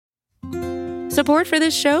Support for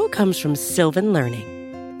this show comes from Sylvan Learning.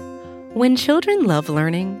 When children love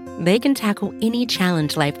learning, they can tackle any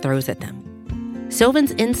challenge life throws at them.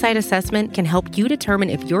 Sylvan's Insight Assessment can help you determine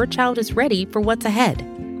if your child is ready for what's ahead.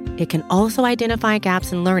 It can also identify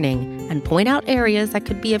gaps in learning and point out areas that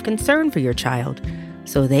could be of concern for your child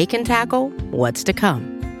so they can tackle what's to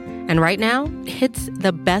come. And right now, it's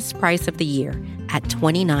the best price of the year at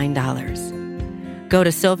 $29. Go to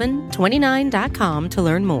sylvan29.com to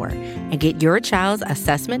learn more and get your child's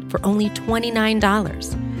assessment for only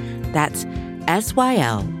 $29. That's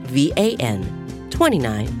SYLVAN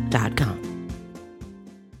 29.com.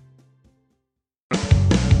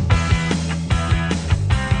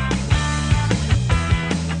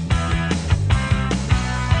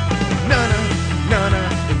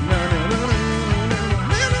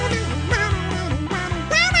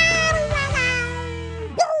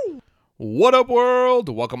 Whaddup World?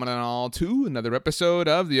 Welcome on all to another episode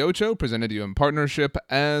of the Ocho, presented to you in partnership,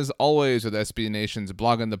 as always, with SB Nation's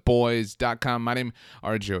bloggingtheboys.com. My name is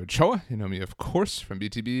RJ Ochoa. You know me, of course, from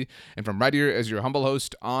BTB, and from right here as your humble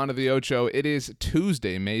host on the Ocho. It is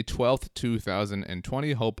Tuesday, May 12th,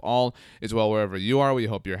 2020. Hope all is well wherever you are. We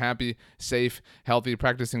hope you're happy, safe, healthy,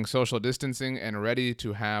 practicing social distancing, and ready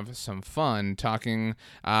to have some fun talking,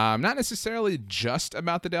 not necessarily just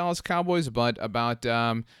about the Dallas Cowboys, but about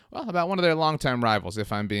one of their longtime rivals,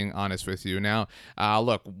 if I'm being honest with you. Now,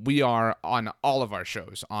 look, we are on all of our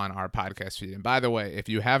shows on our podcast feed. And by the way, if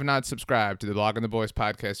you have not subscribed to the Blogging the Boys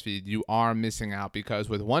podcast feed, you are missing out, because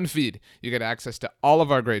with one feed, you get access to all of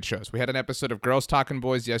our great shows. We had an episode of Girls Talking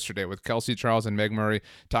Boys yesterday with Kelsey Charles and Meg Murray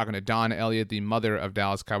talking to Dawn Elliott, the mother of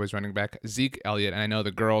Dallas Cowboys running back Zeke Elliott. And I know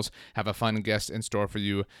the girls have a fun guest in store for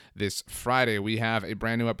you this Friday. We have a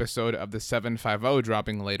brand new episode of the 750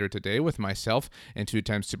 dropping later today with myself and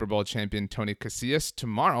two-time Super Bowl champion Tony Casillas.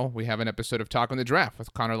 Tomorrow, we have an episode of Talking the Draft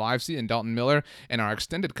with Connor Livesey and Dalton Miller, and our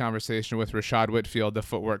extended conversation with Rashad Whitfield, the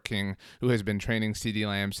footwork king, who has been training CeeDee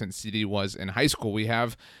Lamb since CeeDee was in high school. We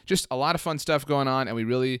have just a lot of fun stuff going on, and we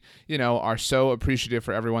really, are so appreciative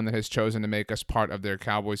for everyone that has chosen to make us part of their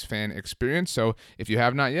Cowboys fan experience. So if you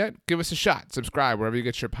have not yet, give us a shot. Subscribe wherever you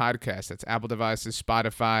get your podcast. That's Apple devices,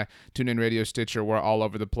 Spotify, TuneIn Radio, Stitcher. We're all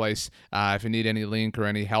over the place. If you need any link or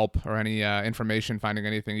any help or any information finding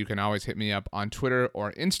anything, you can always hit me up on Twitter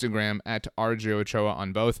or Instagram at RJ Ochoa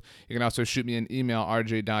on both. You can also shoot me an email,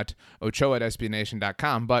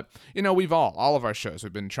 rj.ochoa@sbnation.com. But, we've all of our shows,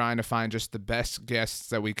 we've been trying to find just the best guests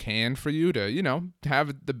that we can for you to,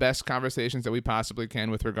 have the best conversations that we possibly can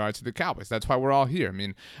with regards to the Cowboys. That's why we're all here. I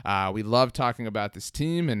mean, we love talking about this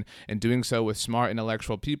team and doing so with smart,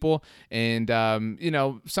 intellectual people. And,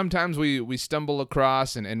 sometimes we stumble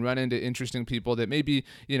across and run into interesting people that maybe,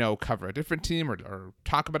 cover a different team or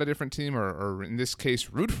talk about a different team or in this case,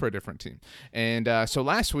 root for a different team. And so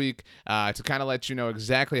last week, to kind of let you know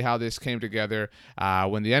exactly how this came together,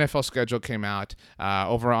 when the NFL schedule came out,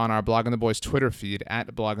 over on our Blogging the Boys Twitter feed,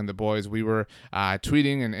 at Blogging the Boys, we were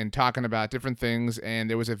tweeting and talking about different things, and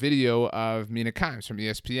there was a video of Mina Kimes from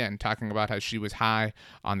ESPN talking about how she was high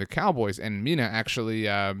on the Cowboys, and Mina actually,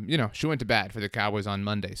 she went to bat for the Cowboys on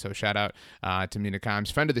Monday, so shout out to Mina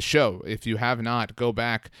Kimes, friend of the show. If you have not, go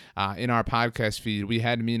back in our podcast feed. We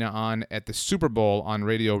had Mina on at the Super Bowl on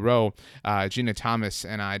Radio Row. Gina Thomas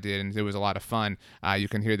and I did, and it was a lot of fun. You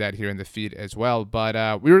can hear that here in the feed as well.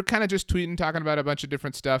 But we were kind of just tweeting, talking about a bunch of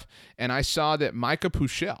different stuff, and I saw that Micah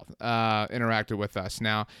Puechel interacted with us.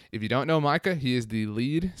 Now, if you don't know Micah, he is the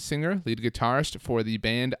lead singer, lead guitarist for the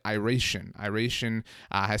band Iration. Iration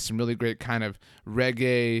has some really great kind of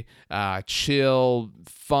reggae, chill,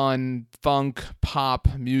 fun, funk, pop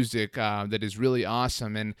music that is really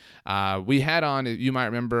awesome. And we had on, you might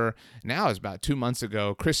remember now, it's about 2 months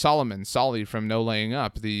ago, Chris Solly from No Laying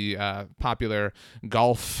Up, the popular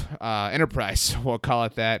golf enterprise, we'll call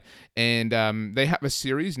it that. And they have a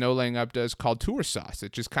series, No Laying Up does, called Tour Sauce.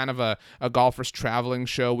 It's just kind of a golfer's traveling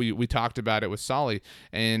show. We talked about it with Solly.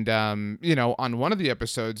 And, on one of the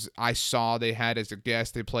episodes, I saw they had as a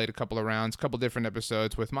guest, they played a couple of rounds, a couple different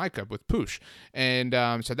episodes with Micah, with Poosh. And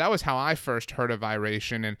so that was how I first heard of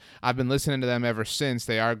Iration, and I've been listening to them ever since.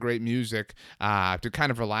 They are great music to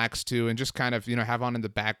kind of relax to and just kind of, have on in the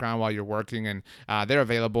background while you're working. And they're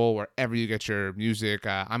available wherever you get your music.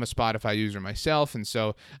 I'm a Spotify user myself, and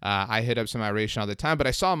so I hit up some Iration all the time. But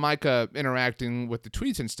I saw Micah interacting with the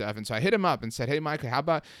tweets and stuff, and so I hit him up and said, hey, Micah, how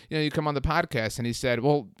about, you come on the podcast? And he said,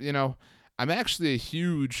 well, I'm actually a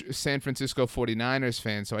huge San Francisco 49ers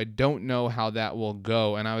fan, so I don't know how that will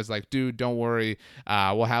go. And I was like, dude, don't worry.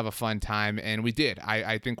 We'll have a fun time. And we did.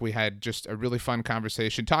 I think we had just a really fun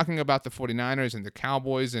conversation talking about the 49ers and the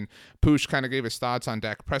Cowboys. And Pooch kind of gave his thoughts on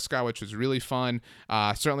Dak Prescott, which was really fun.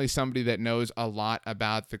 Certainly somebody that knows a lot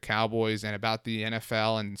about the Cowboys and about the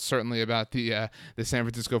NFL and certainly about the San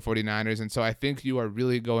Francisco 49ers. And so I think you are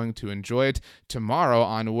really going to enjoy it. Tomorrow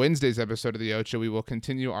on Wednesday's episode of the Ocho, we will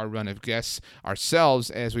continue our run of guests ourselves,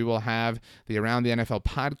 as we will have the Around the NFL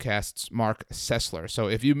podcast's Mark Sessler. So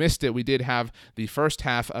if you missed it, we did have the first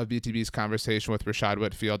half of BTB's conversation with Rashad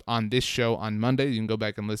Whitfield on this show on Monday. You can go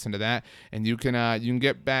back and listen to that, and you can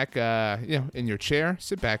get back in your chair,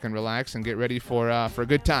 sit back and relax, and get ready for a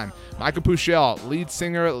good time. Micah Puechel, lead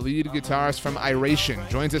singer, lead guitarist from Iration,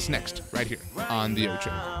 joins us next right here on the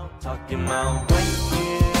Ocho. Talking about right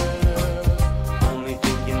here, only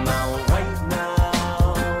thinking about right now.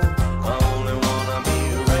 I only wanna be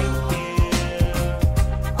right here,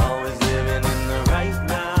 always living in the right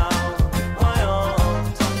now. Why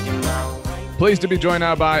all talking about right here? Pleased to be joined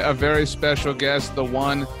now by a very special guest, the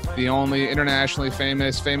one, the only, internationally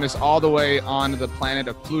famous all the way on the planet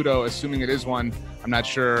of Pluto, assuming it is one. I'm not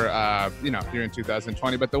sure, here in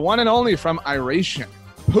 2020, but the one and only from Iration,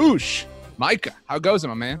 Pooch. Micah, how goes it,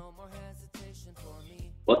 my man?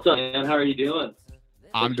 What's up, man? How are you doing?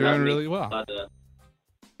 I'm doing really well. Glad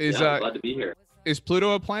to be here. Is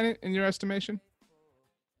Pluto a planet in your estimation?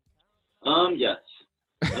 Yes.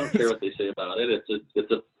 I don't care what they say about it.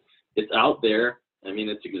 It's out there. I mean,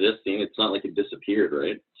 it's existing. It's not like it disappeared,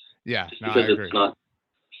 right? Yeah, Just no, because I agree. it's not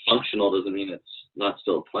functional doesn't mean it's not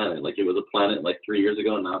still a planet. Like it was a planet like 3 years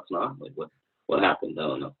ago, and now it's not. Like what happened? I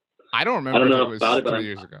don't know. I don't remember. I don't know if it was about it, but 3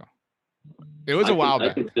 years ago. It was a while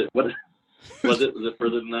back. Was it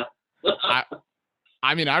further than that?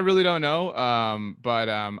 I mean, I really don't know. But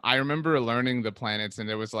I remember learning the planets, and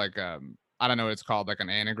there was like I don't know what it's called, like an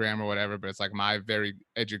anagram or whatever, but it's like my very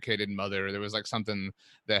educated mother. There was like something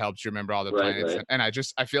that helps you remember all the planets. Right. And I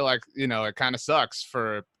feel like, it kind of sucks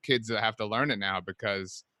for kids that have to learn it now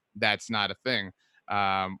because that's not a thing.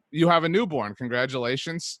 You have a newborn.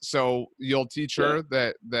 Congratulations. So you'll teach her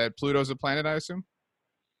that Pluto's a planet, I assume?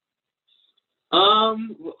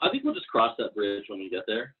 I think we'll just cross that bridge when we get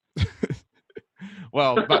there.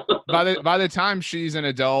 Well, by the time she's an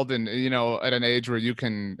adult and, at an age where you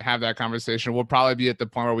can have that conversation, we'll probably be at the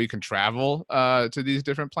point where we can travel to these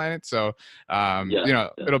different planets. So,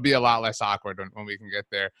 it'll be a lot less awkward when we can get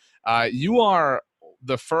there. You are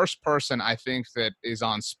the first person I think that is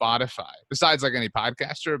on Spotify, besides like any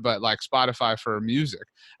podcaster, but like Spotify for music,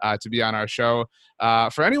 to be on our show.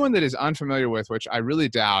 For anyone that is unfamiliar with, which I really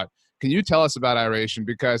doubt, can you tell us about Iration?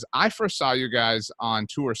 Because I first saw you guys on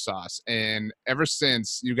Tour Sauce, and ever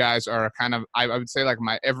since, you guys are kind of, I would say like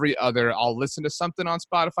my every other, I'll listen to something on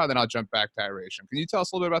Spotify, then I'll jump back to Iration. Can you tell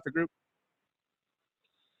us a little bit about the group?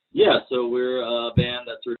 Yeah, so we're a band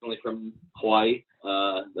that's originally from Hawaii,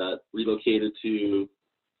 that relocated to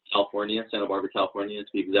California, Santa Barbara, California to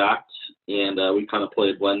be exact. And we kind of play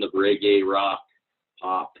a blend of reggae, rock,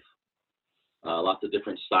 pop, lots of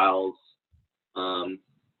different styles.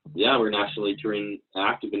 We're a nationally touring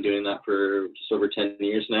act. We've been doing that for just over 10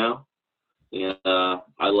 years now. And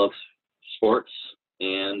I love sports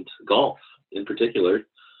and golf in particular,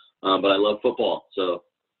 but I love football. So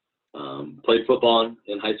played football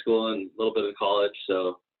in high school and a little bit in college.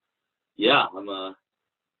 So, I'm a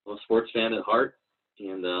sports fan at heart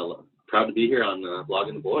and proud to be here on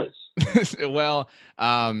Blogging the Boys. Well,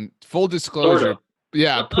 full disclosure. Sort of.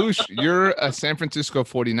 Yeah, Pooch, you're a San Francisco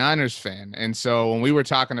 49ers fan. And so when we were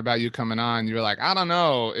talking about you coming on, you were like, I don't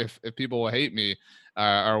know if people will hate me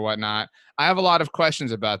or whatnot. I have a lot of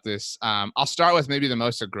questions about this. I'll start with maybe the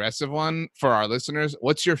most aggressive one for our listeners.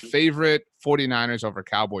 What's your favorite 49ers over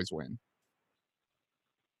Cowboys win?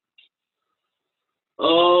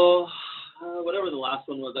 Oh, whatever the last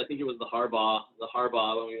one was, I think it was the Harbaugh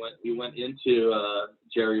when we went into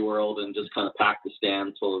Jerry World and just kind of packed the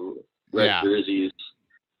stands full of red jerseys,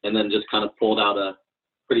 and then just kind of pulled out a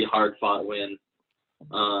pretty hard-fought win.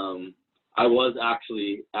 I was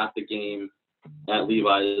actually at the game at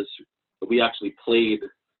Levi's. We actually played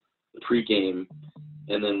the pregame,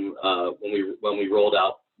 and then when we rolled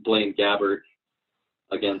out Blaine Gabbert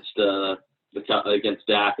against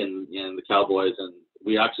Dak and the Cowboys, and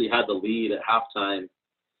we actually had the lead at halftime,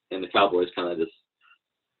 and the Cowboys kind of just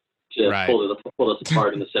pulled us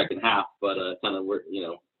apart in the second half, but kind of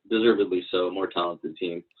deservedly so, more talented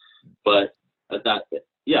team. But at that,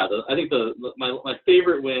 I think my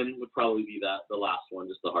favorite win would probably be the last one,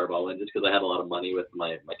 just the Harbaugh win, just because I had a lot of money with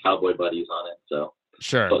my Cowboy buddies on it. So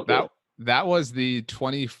sure, That was the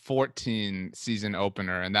 2014 season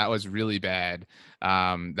opener, and that was really bad.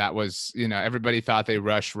 That was, everybody thought they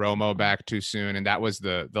rushed Romo back too soon, and that was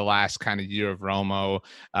the last kind of year of Romo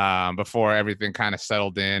before everything kind of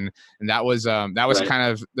settled in. And that was Right.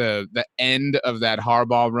 kind of the end of that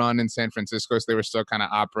Harbaugh run in San Francisco. So they were still kind of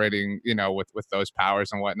operating, with those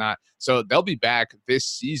powers and whatnot. So they'll be back this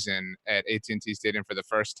season at AT&T Stadium for the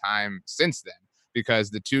first time since then, because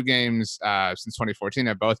the two games since 2014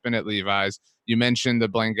 have both been at Levi's. You mentioned the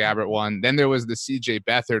Blaine Gabbert one. Then there was the C.J.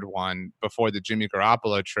 Beathard one before the Jimmy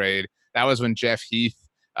Garoppolo trade. That was when Jeff Heath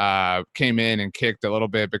came in and kicked a little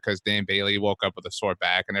bit because Dan Bailey woke up with a sore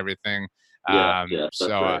back and everything. Yeah, that's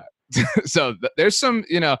right. So there's some,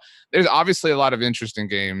 there's obviously a lot of interesting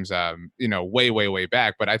games, way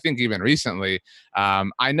back. But I think even recently,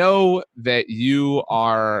 I know that you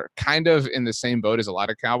are kind of in the same boat as a lot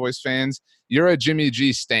of Cowboys fans. You're a Jimmy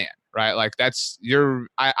G stan, right? Like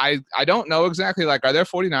I don't know exactly. Like, are there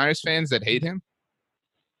 49ers fans that hate him?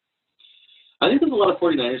 I think there's a lot of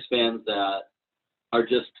 49ers fans that are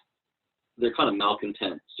they're kind of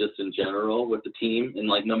malcontents just in general with the team. And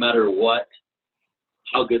like, no matter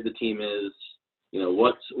how good the team is,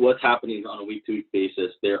 what's happening on a week-to-week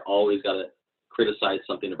basis, they're always got to criticize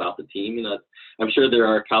something about the team. I'm sure there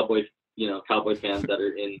are Cowboy fans that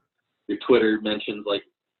are in your Twitter mentions like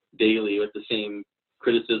daily with the same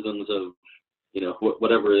criticisms of,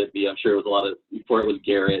 whatever it be. I'm sure it was a lot of, before it was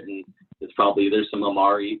Garrett, and there's some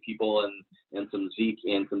Amari people and some Zeke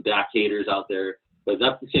and some Dak haters out there. But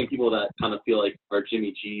that's the same people that kind of feel like are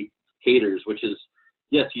Jimmy G haters, which is,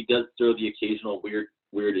 yes, he does throw the occasional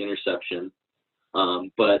weird interception.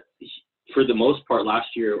 But for the most part, last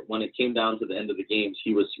year, when it came down to the end of the games,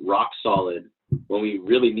 he was rock solid. When we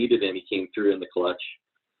really needed him, he came through in the clutch.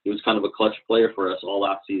 He was kind of a clutch player for us all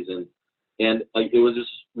last season. And it was just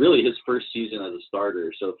really his first season as a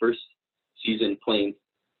starter. So first season playing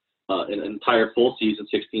an entire full season,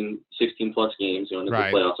 16 plus games, in the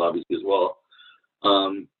playoffs obviously as well.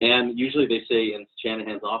 And usually they say in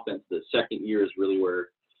Shanahan's offense, the second year is really where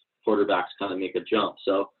quarterbacks kind of make a jump.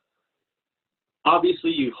 So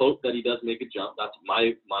obviously you hope that he does make a jump. That's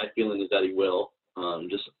my feeling, is that he will.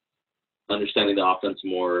 Just understanding the offense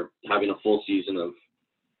more, having a full season of,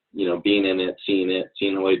 being in it, seeing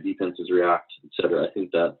the way defenses react, etc. I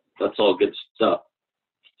think that's all good stuff.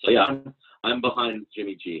 So yeah, I'm behind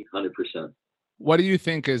Jimmy G 100%. What do you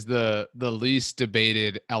think is the least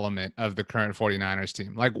debated element of the current 49ers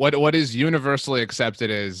team? Like what is universally accepted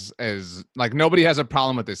as like nobody has a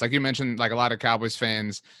problem with this? Like you mentioned, like a lot of Cowboys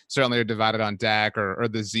fans certainly are divided on Dak or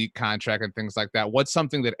the Zeke contract and things like that. What's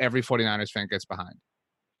something that every 49ers fan gets behind?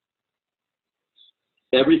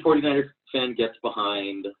 Every 49ers fan gets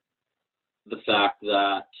behind the fact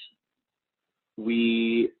that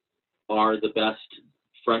we are the best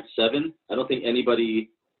front seven. I don't think anybody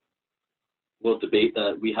will debate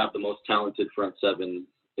that we have the most talented front seven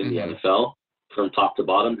in the NFL from top to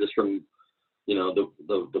bottom, just from,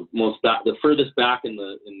 the furthest back in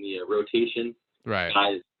the rotation. Right.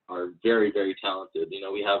 Guys are very, very talented.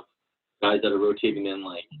 We have guys that are rotating in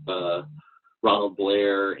like Ronald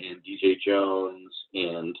Blair and DJ Jones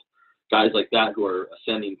and guys like that who are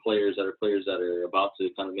ascending players that are about to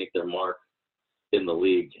kind of make their mark in the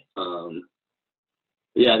league.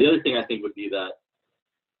 The other thing I think would be that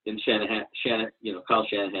in Kyle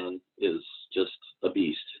Shanahan is just a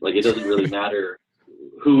beast. Like, it doesn't really matter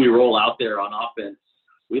who we roll out there on offense.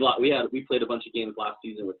 We played a bunch of games last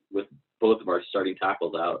season with both of our starting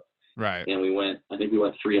tackles out. Right. And we went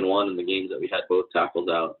 3-1 in the games that we had both tackles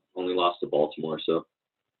out, only lost to Baltimore. So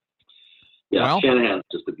yeah, Shanahan's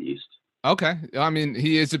just a beast. Okay. I mean,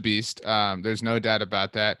 he is a beast. There's no doubt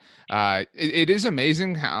about that. It is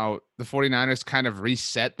amazing how the 49ers kind of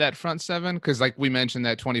reset that front seven. Cause like we mentioned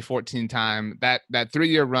that 2014 time, that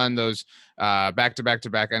 3-year run, those back-to-back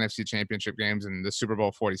NFC championship games and the Super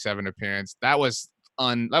Bowl 47 appearance, that was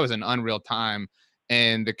an unreal time.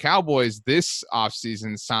 And the Cowboys this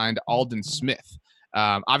offseason signed Aldon Smith.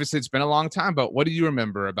 Obviously it's been a long time, but what do you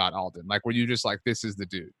remember about Aldon? Like, were you just like, this is the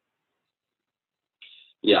dude?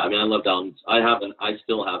 Yeah, I mean, I loved Aldon. I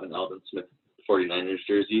still have an Aldon Smith 49ers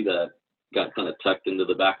jersey that got kind of tucked into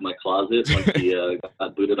the back of my closet once he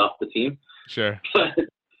got booted off the team. Sure. But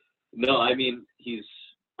no, I mean, he's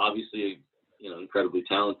obviously, incredibly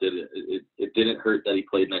talented. It didn't hurt that he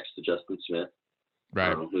played next to Justin Smith,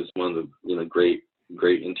 right? Who's one of the great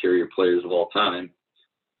interior players of all time.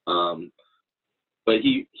 But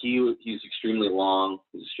he's extremely long.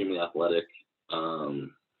 He's extremely athletic,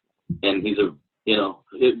 and he's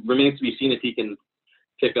it remains to be seen if he can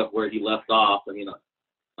pick up where he left off. I mean,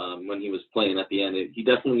 when he was playing at the end, he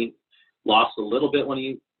definitely lost a little bit when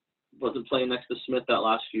he wasn't playing next to Smith that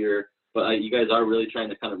last year, but you guys are really trying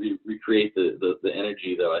to kind of recreate the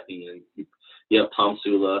energy, though. I think you have Tom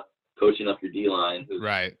Sula coaching up your D-line, who's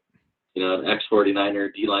right. An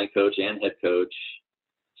ex-49er D-line coach and head coach.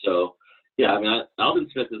 So, yeah, I mean, Aldon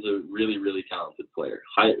Smith is a really, really talented player,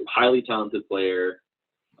 highly talented player.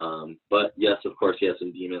 But yes, of course, he has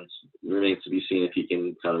some demons. It remains to be seen if he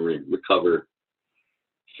can kind of recover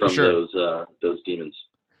from those demons.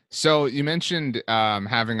 So you mentioned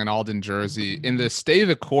having an Alden jersey in the Stay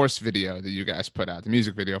the Course video that you guys put out, the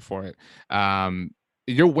music video for it.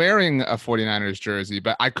 You're wearing a 49ers jersey,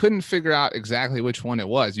 but I couldn't figure out exactly which one it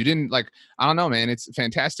was. You didn't I don't know, man. It's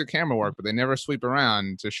fantastic camera work, but they never sweep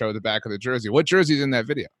around to show the back of the jersey. What jersey is in that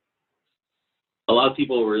video? A lot of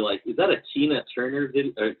people were like, "Is that a Tina Turner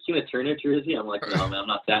Turner jersey?" I'm like, "No, man, I'm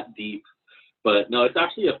not that deep." But no, it's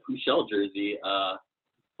actually a Puechel jersey.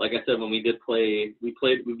 Like I said, when we did play, we've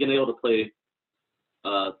been able to play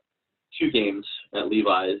 2 games at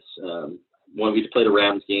Levi's. When we played a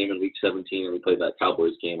Rams game in Week 17, and we played that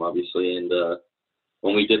Cowboys game, obviously. And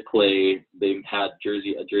when we did play, they had a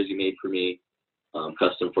jersey made for me,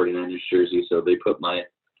 custom 49ers jersey. So they put my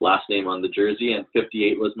last name on the jersey, and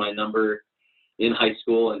 58 was my number in high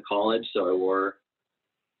school and college. So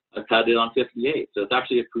I had it on 58. So it's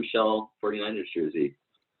actually a Puechel 49ers jersey.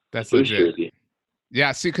 That's legit. Jersey.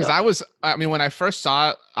 Yeah, see, because when I first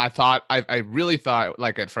saw it, I really thought,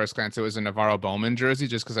 like, at first glance, it was a Navarro Bowman jersey,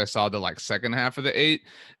 just because I saw the second half of the 8.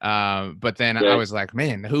 But then I was like,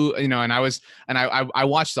 man, who, and I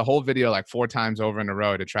watched the whole video 4 times over in a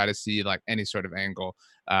row to try to see any sort of angle.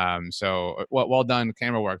 So well done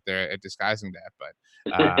camera work there at disguising that.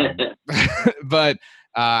 But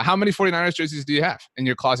how many 49ers jerseys do you have in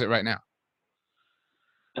your closet right now?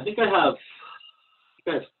 I think I have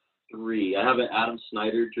 3. I have an Adam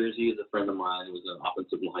Snyder jersey. Is a friend of mine. He was an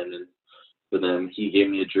offensive lineman for them. He gave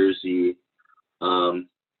me a jersey. And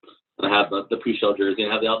I have the Puechel jersey,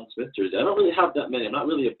 and I have the Aldon Smith jersey. I don't really have that many. I'm not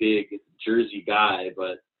really a big jersey guy,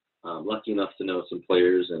 but lucky enough to know some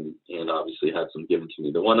players and obviously had some given to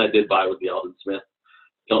me. The one I did buy with the Aldon Smith,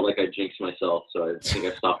 felt like I jinxed myself, so I think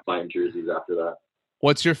I stopped buying jerseys after that.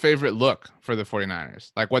 What's your favorite look for the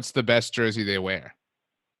 49ers? What's the best jersey they wear?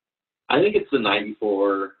 I think it's the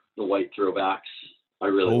 94, the white throwbacks. I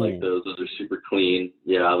really like those. Those are super clean.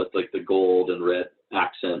 Yeah, with the gold and red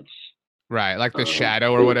accents. Right, like the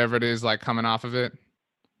shadow or whatever it is, coming off of it.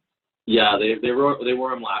 Yeah, they wore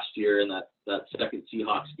them last year in that second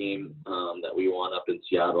Seahawks game that we won up in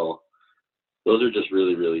Seattle. Those are just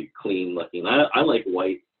really, really clean looking. I like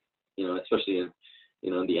white, especially in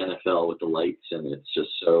the NFL with the lights, and it's just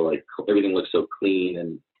so everything looks so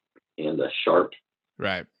clean and sharp.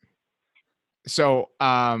 Right. So,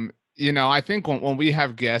 I think when we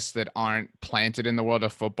have guests that aren't planted in the world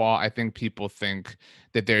of football, I think people think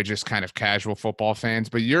that they're just kind of casual football fans,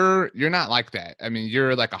 but you're not like that. I mean,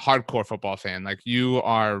 you're like a hardcore football fan. You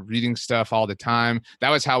are reading stuff all the time.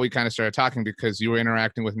 That was how we kind of started talking, because you were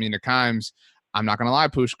interacting with me in the Kimes. I'm not going to lie,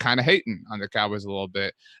 Pooch, kind of hating on the Cowboys a little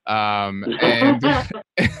bit. And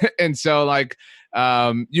so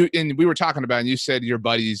we were talking about, and you said you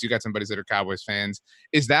got some buddies that are Cowboys fans.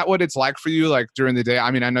 Is that what it's like for you? During the day?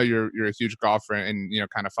 I mean, I know you're a huge golfer and,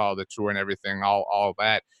 kind of follow the tour and everything, all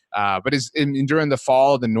that. But during the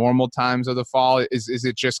fall, the normal times of the fall, is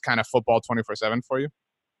it just kind of football 24/7 for you?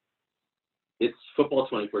 It's football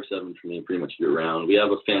 24/7 for me, pretty much year round. We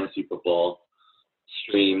have a fantasy football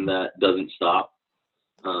stream that doesn't stop.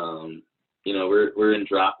 We're in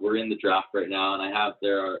the draft right now, and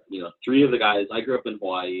there are 3 of the guys. I grew up in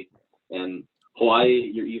Hawaii, and Hawaii,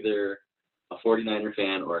 you're either a 49er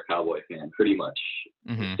fan or a Cowboy fan, pretty much.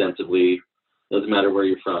 Extensively. Doesn't matter where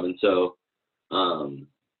you're from. And so my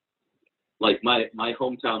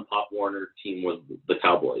hometown Pop Warner team was the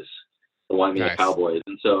Cowboys, the Waimea Cowboys.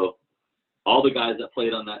 And so all the guys that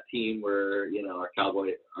played on that team were, our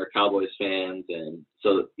Cowboys fans. And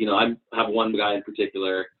so, I have one guy in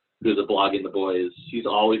particular who's a blogging the boys. He's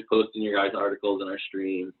always posting your guys' articles in our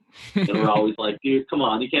stream. And we're always like, dude, come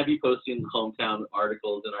on, you can't be posting hometown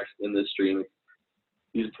articles in this stream.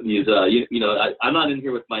 I'm not in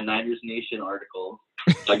here with my Niners Nation article.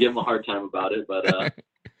 I give him a hard time about it, but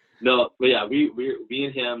no, but yeah, we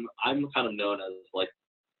and him, I'm kind of known as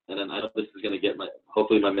and then I know this is going to get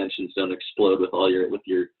hopefully my mentions don't explode with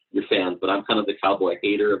your fans, but I'm kind of the Cowboy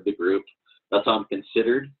hater of the group. That's how I'm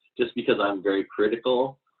considered, just because I'm very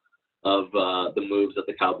critical of the moves that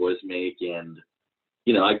the Cowboys make. And,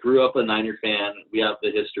 I grew up a Niner fan. We have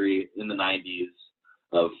the history in the 90s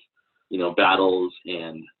of, battles,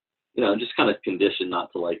 and, I'm just kind of conditioned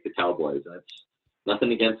not to like the Cowboys. And it's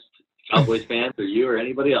nothing against Cowboys fans or you or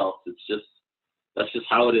anybody else. It's just, that's just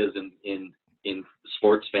how it is in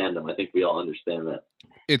sports fandom. I think we all understand that.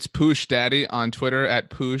 It's Poosh Daddy on Twitter at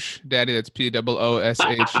Poosh Daddy. That's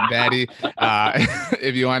POOSH Daddy.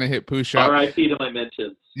 If you want to hit Poosh up. R.I.P. to my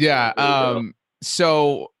mentions. Yeah. There you go.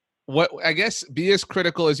 So what, I guess, be as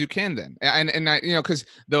critical as you can then. And I, because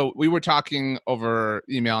though we were talking over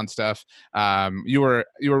email and stuff, you were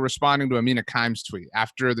responding to Amina Kimes' tweet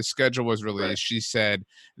after the schedule was released. Right. She said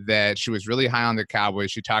that she was really high on the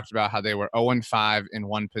Cowboys. She talked about how they were 0-5 in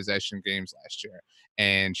one possession games last year.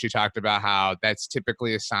 And she talked about how that's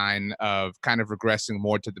typically a sign of kind of regressing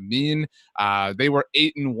more to the mean. They were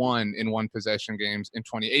 8-1 in one possession games in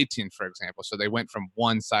 2018, for example. So they went from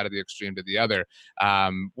one side of the extreme to the other.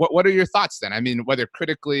 What are your thoughts then? I mean, whether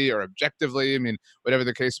critically or objectively, I mean, whatever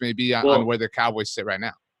the case may be on where the Cowboys sit right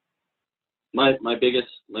now. My biggest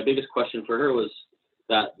question for her was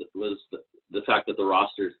the fact that the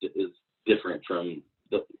roster is different from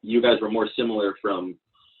you guys were more similar from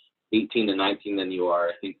 18 to 19 than you are,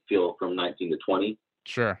 I think, feel from 19 to 20.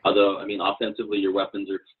 Sure. Although, I mean, offensively, your weapons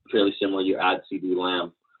are fairly similar. You add CD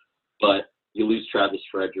Lamb, but you lose Travis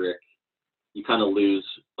Frederick. You kind of lose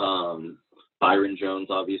Byron Jones,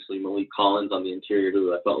 obviously. Malik Collins on the interior,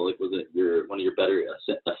 who I felt like was one of your better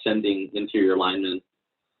ascending interior linemen.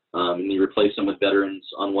 And you replace them with veterans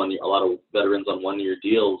a lot of veterans on one-year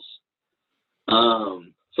deals.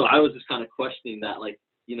 So I was just kind of questioning that, like,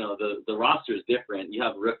 the roster is different. You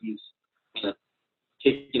have rookies kind of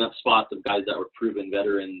taking up spots of guys that were proven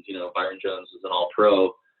veterans. Byron Jones is an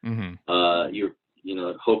all-pro. Mm-hmm.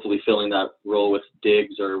 You're hopefully filling that role with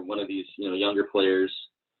Diggs or one of these, younger players.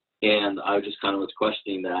 And I just kind of was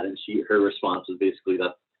questioning that. And her response was basically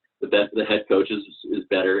that the head coach is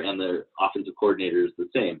better and the offensive coordinator is the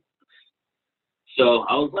same. So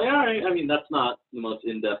I was like, all right. I mean, that's not the most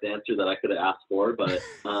in-depth answer that I could have asked for, but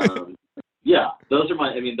yeah, those are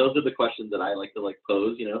the questions that I like to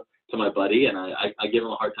pose, to my buddy. And I give him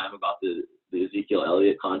a hard time about the Ezekiel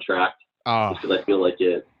Elliott contract, just because I feel like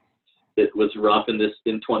it was rough in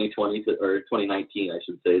 2020 or 2019, I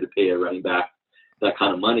should say, to pay a running back that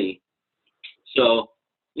kind of money. So,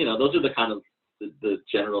 those are the kind of the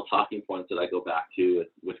general talking points that I go back to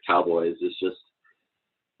with Cowboys. It's just,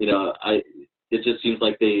 it just seems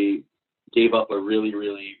like they gave up a really,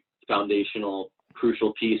 really foundational,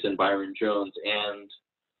 crucial piece in Byron Jones, and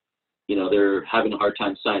they're having a hard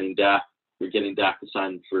time signing Dak. They're getting Dak to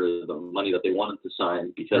sign for the money that they wanted to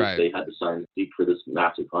sign because they had to sign Zeke for this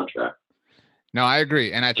massive contract. No, I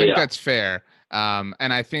agree, and I think that's fair. And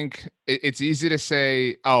I think it's easy to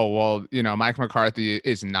say, oh, well, Mike McCarthy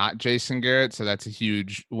is not Jason Garrett, so that's a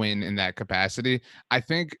huge win in that capacity. I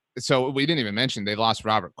think so. We didn't even mention they lost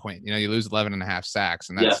Robert Quinn. You lose 11.5 sacks,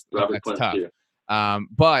 and that's tough. Too.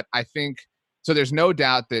 But I think so. There's no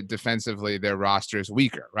doubt that defensively their roster is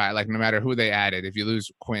weaker, right? Like no matter who they added, if you lose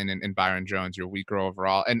Quinn and Byron Jones, you're weaker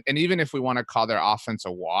overall. And even if we want to call their offense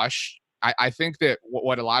a wash, I think that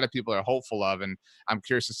what a lot of people are hopeful of, and I'm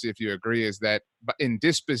curious to see if you agree, is that in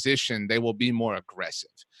disposition, they will be more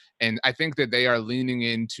aggressive. And I think that they are leaning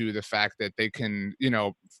into the fact that they can,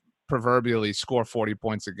 proverbially score 40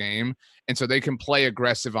 points a game. And so they can play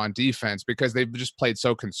aggressive on defense because they've just played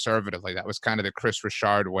so conservatively. That was kind of the Chris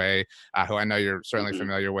Richard way, who I know you're certainly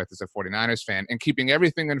familiar with as a 49ers fan, and keeping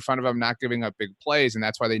everything in front of them, not giving up big plays. And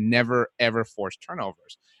that's why they never, ever force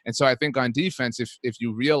turnovers. And so I think on defense, if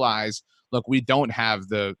you realize, look, we don't have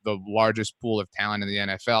the largest pool of talent in the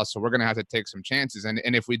NFL, so we're going to have to take some chances. And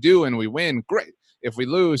if we do and we win, great. If we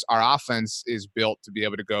lose, our offense is built to be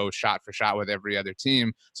able to go shot for shot with every other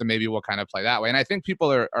team. So maybe we'll kind of play that way. And I think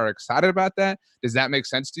people are excited about that. Does that make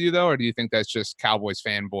sense to you, though? Or do you think that's just Cowboys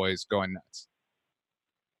fanboys going nuts?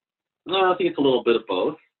 No, I think it's a little bit of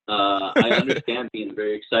both. I understand being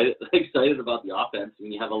very excited about the offense. I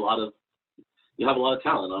mean, you have a lot of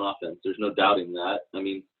talent on offense. There's no doubting that. I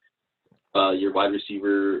mean, your wide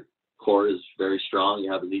receiver core is very strong.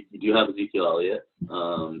 You do have Ezekiel Elliott.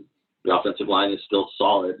 The offensive line is still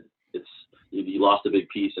solid. You lost a big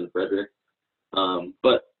piece in Frederick, and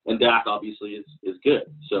Dak obviously is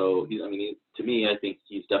good. So to me, I think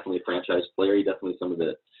he's definitely a franchise player. He definitely someone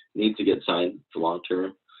that needs to get signed for long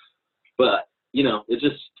term. But it's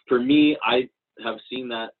just, for me, I have seen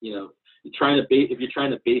that if you're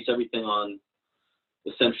trying to base everything on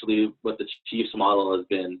essentially what the Chiefs model has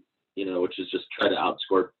been, which is just try to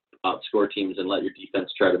outscore teams and let your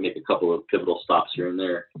defense try to make a couple of pivotal stops here and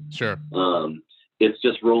there. Sure. It's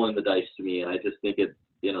just rolling the dice to me. And I just think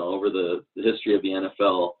over the history of the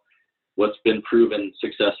NFL, what's been proven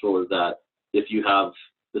successful is that if you have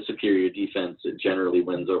the superior defense, it generally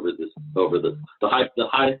wins over the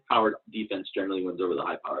high-powered defense generally wins over the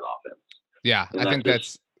high-powered offense. Yeah, and I think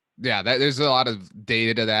that's Yeah, there's a lot of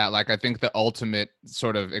data to that. Like, I think the ultimate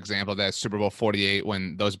sort of example of that is Super Bowl 48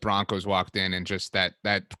 when those Broncos walked in and just that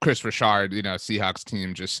Chris Richard, Seahawks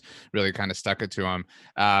team just really kind of stuck it to him.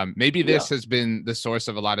 Maybe this has been the source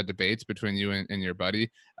of a lot of debates between you and your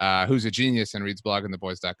buddy, who's a genius and reads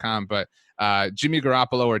bloggingtheboys.com. But Jimmy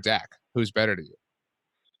Garoppolo or Dak, who's better to you?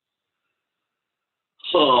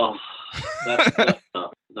 Oh, that's tough.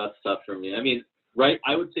 That's tough for me. I mean,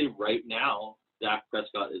 I would say right now, Dak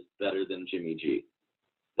Prescott is better than Jimmy G.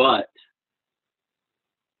 But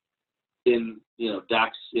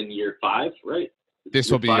Dak's in year 5, right? This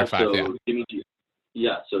will be year 5, so yeah. Jimmy G.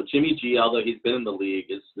 Yeah, so Jimmy G, although he's been in the league,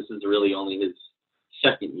 this is really only his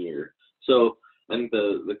second year. So I think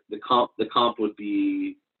the comp would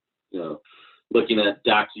be, looking at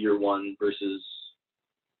Dak's year 1 versus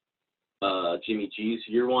Jimmy G's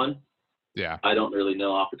year 1. Yeah. I don't really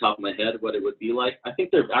know off the top of my head what it would be like. I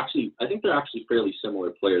think they're actually fairly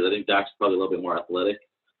similar players. I think Dak's probably a little bit more athletic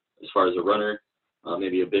as far as a runner,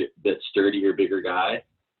 maybe a bit sturdier, bigger guy.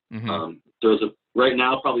 Mm-hmm.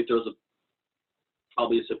 Probably throws a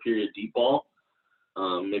superior deep ball,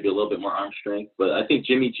 maybe a little bit more arm strength. But I think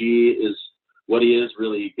Jimmy G is what he is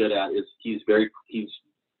really good at is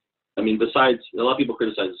besides a lot of people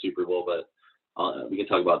criticize the Super Bowl, but we can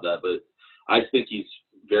talk about that. But I think he's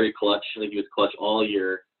very clutch. I think he was clutch all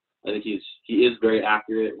year. I think he is very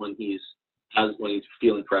accurate when he's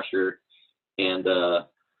feeling pressure, and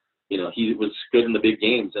he was good in the big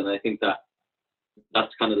games. And I think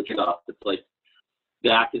that's kind of the trade-off. It's like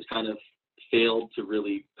Dak has kind of failed to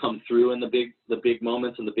really come through in the big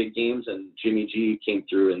moments and the big games, and Jimmy G came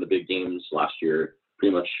through in the big games last year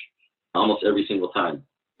pretty much almost every single time.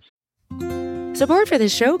 Support for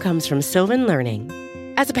this show comes from Sylvan Learning.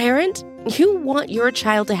 As a parent, you want your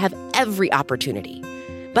child to have every opportunity,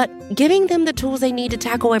 but giving them the tools they need to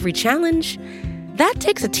tackle every challenge, that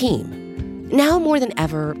takes a team. Now more than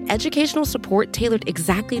ever, educational support tailored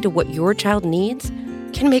exactly to what your child needs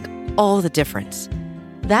can make all the difference.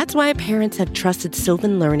 That's why parents have trusted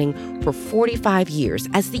Sylvan Learning for 45 years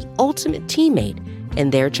as the ultimate teammate in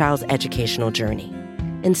their child's educational journey,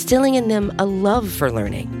 instilling in them a love for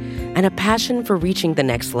learning and a passion for reaching the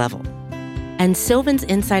next level. And Sylvan's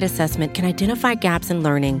Insight Assessment can identify gaps in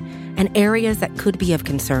learning and areas that could be of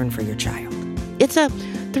concern for your child. It's a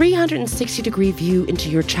 360-degree view into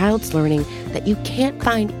your child's learning that you can't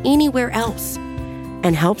find anywhere else,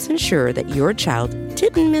 and helps ensure that your child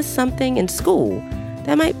didn't miss something in school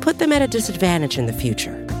that might put them at a disadvantage in the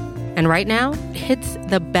future. And right now, it's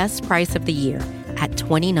the best price of the year at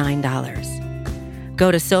 $29.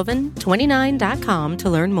 Go to sylvan29.com to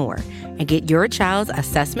learn more and get your child's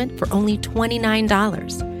assessment for only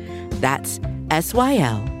 $29. That's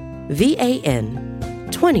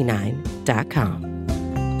SYLVAN29.com.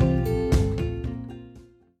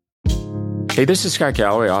 Hey, this is Scott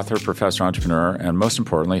Galloway, author, professor, entrepreneur, and most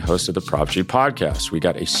importantly, host of the Prop G podcast. We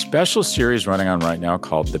got a special series running on right now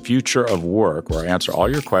called The Future of Work, where I answer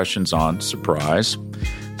all your questions on, surprise,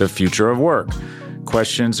 the future of work.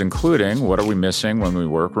 Questions including, what are we missing when we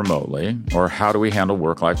work remotely? Or how do we handle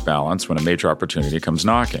work-life balance when a major opportunity comes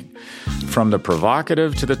knocking? From the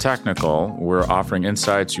provocative to the technical, we're offering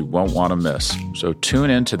insights you won't want to miss. So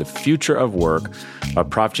tune in to The Future of Work, a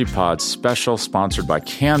Prop G Pod special sponsored by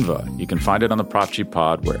Canva. You can find it on the Prop G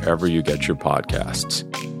Pod wherever you get your podcasts.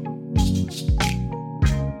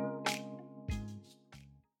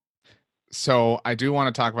 So I do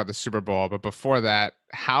want to talk about the Super Bowl, but before that,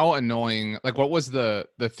 how annoying, what was the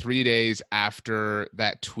 3 days after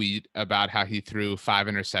that tweet about how he threw 5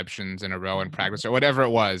 interceptions in a row in practice or whatever it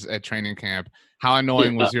was at training camp? How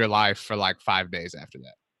annoying was your life for 5 days after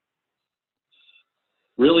that?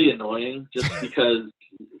 Really annoying, just because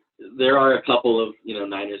there are a couple of,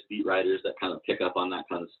 Niners beat writers that kind of pick up on that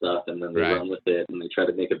kind of stuff, and then they run with it and they try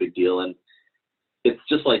to make a big deal. And it's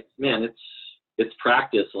just man, it's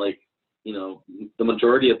practice. The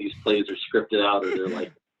majority of these plays are scripted out, or they're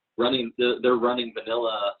running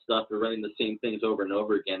vanilla stuff. They're running the same things over and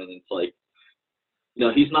over again. And it's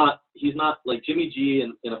he's not like Jimmy G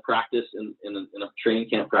in a practice, in a training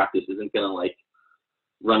camp practice isn't going to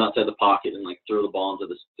run outside the pocket and throw the ball into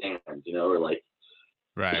the stands, or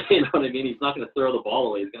right. You know what I mean? He's not going to throw the ball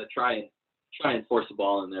away. He's going to try and force the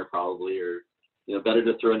ball in there probably, or, better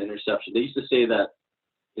to throw an interception. They used to say that,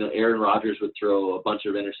 Aaron Rodgers would throw a bunch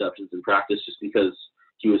of interceptions in practice just because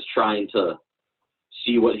he was trying to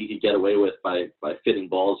see what he could get away with by fitting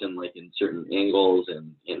balls in certain angles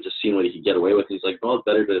and just seeing what he could get away with. And he's like, well, it's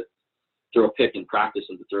better to throw a pick in practice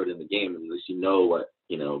than to throw it in the game. And at least what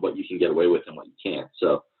you can get away with and what you can't.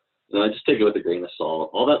 So, I just take it with a grain of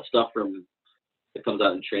salt. All that stuff that comes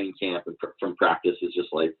out in training camp and from practice is just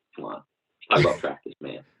come on, talk about practice,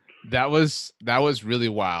 man. That was really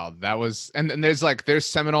wild. That was, and there's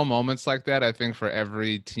seminal moments like that, I think, for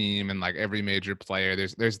every team and like every major player.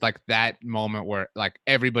 There's like that moment where like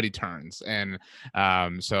everybody turns. And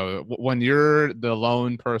so when you're the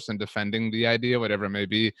lone person defending the idea, whatever it may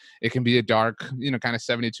be, it can be a dark, kind of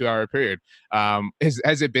 72-hour period.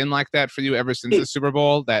 Has it been like that for you ever since the Super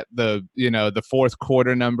Bowl, that the fourth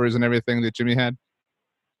quarter numbers and everything that Jimmy had?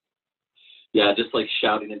 Yeah, just like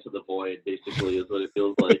shouting into the void, basically, is what it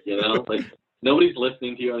feels like, Like, nobody's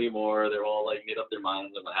listening to you anymore. They're all, like, made up their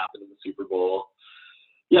minds on what happened in the Super Bowl.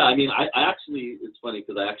 Yeah, I mean, I actually, it's funny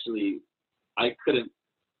because watching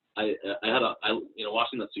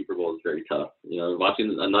the Super Bowl is very tough.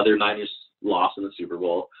 Watching another Niners loss in the Super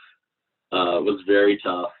Bowl was very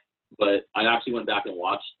tough. But I actually went back and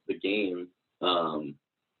watched the game,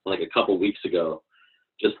 like a couple weeks ago,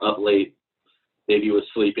 just up late. Baby was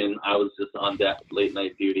sleeping. I was just on deck, late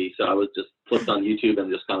night duty. So I was just flipped on YouTube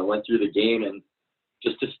and just kind of went through the game and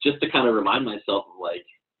just to kind of remind myself of like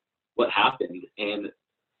what happened. And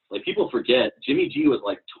like people forget, Jimmy G was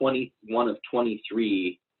like 21 of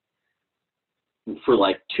 23 for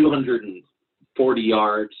like 240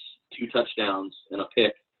 yards, 2 touchdowns, and a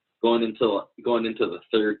pick going into the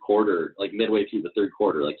third quarter, like midway through the third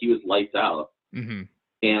quarter. Like he was lights out. Mm-hmm.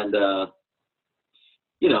 And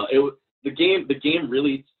the game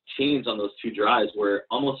really changed on those 2 drives, where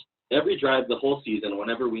almost every drive the whole season,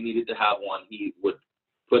 whenever we needed to have one, he would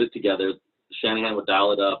put it together. Shanahan would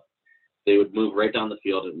dial it up. They would move right down the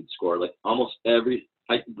field and we'd score. Like almost every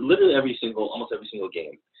single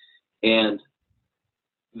game. And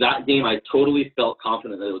that game, I totally felt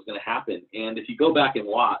confident that it was going to happen. And if you go back and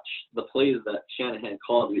watch the plays that Shanahan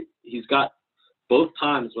called, he's got both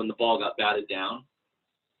times when the ball got batted down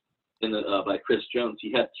by Chris Jones,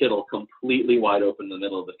 he had Kittle completely wide open in the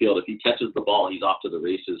middle of the field. If he catches the ball, he's off to the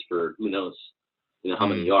races for who knows, how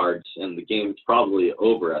many yards, and the game's probably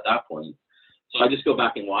over at that point. So I just go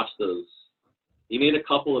back and watch those. He made a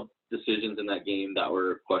couple of decisions in that game that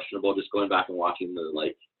were questionable. Just going back and watching the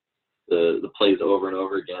plays over and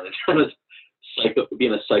over again, and trying to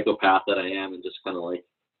being a psychopath that I am, and just kind of like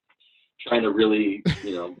trying to really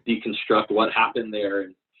deconstruct what happened there.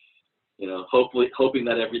 And hoping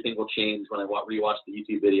that everything will change when I rewatch the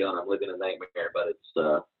YouTube video and I'm living a nightmare. But it's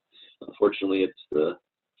unfortunately it's the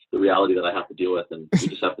reality that I have to deal with, and we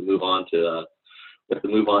just have to move on to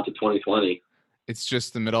 2020. It's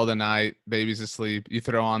just the middle of the night, baby's asleep. You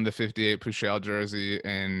throw on the 58 Puechel jersey,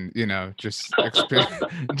 and just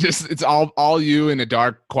it's all you in a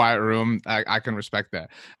dark, quiet room. I can respect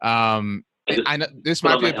that. I know this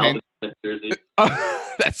might be a pain.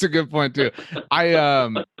 That's a good point too.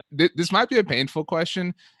 This might be a painful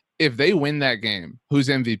question. If they win that game, who's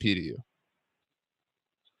MVP to you?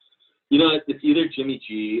 It's either Jimmy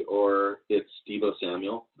G or it's Deebo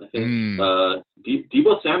Samuel. I think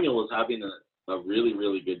Deebo Samuel is having a really,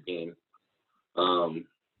 really good game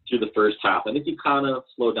through the first half. I think he kind of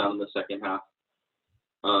slowed down in the second half.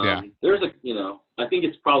 I think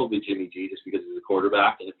it's probably Jimmy G just because he's a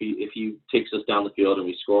quarterback, and if he takes us down the field and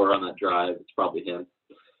we score on that drive, it's probably him.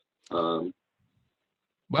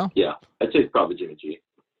 I'd say it's probably Jimmy G.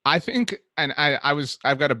 I think, and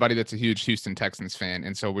I've got a buddy that's a huge Houston Texans fan,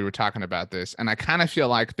 and so we were talking about this, and I kind of feel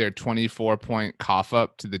like their 24-point cough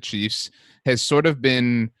up to the Chiefs has sort of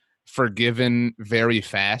been forgiven very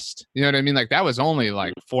fast. You know what I mean? Like that was only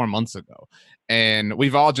like 4 months ago. And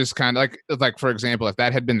we've all just kind of like, for example, if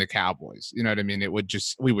that had been the Cowboys, you know what I mean?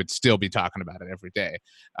 We would still be talking about it every day.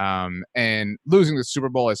 And losing the Super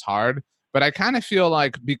Bowl is hard, but I kind of feel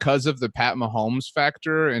like because of the Pat Mahomes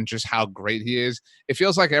factor and just how great he is, it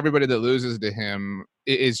feels like everybody that loses to him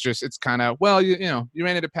is just, it's kind of, well, you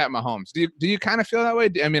ran into Pat Mahomes. Do you kind of feel that way?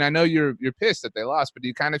 I mean, I know you're pissed that they lost, but do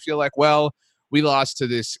you kind of feel like, well, we lost to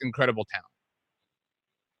this incredible talent?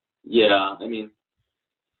 Yeah, I mean,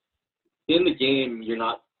 in the game,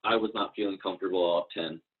 I was not feeling comfortable up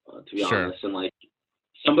 10, to be honest. And like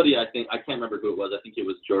somebody, I can't remember who it was. I think it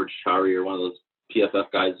was George Chari or one of those PFF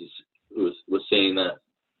guys who was saying that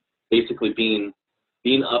basically being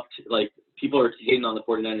up to, like, people are hating on the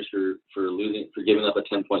 49ers for giving up a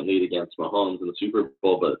 10-point lead against Mahomes in the Super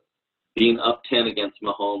Bowl, but being up 10 against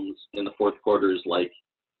Mahomes in the fourth quarter is like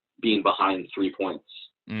being behind 3 points.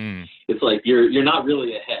 It's like you're not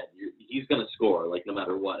really ahead. He's going to score, like, no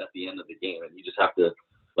matter what at the end of the game, and you just have to,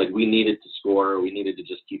 like, we needed to score. We needed to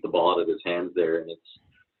just keep the ball out of his hands there, and it's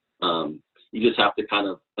you just have to kind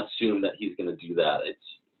of assume that he's going to do that. It's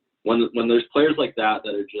when there's players like that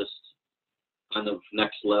are just kind of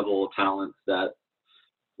next level talents that,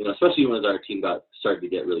 especially when our team started to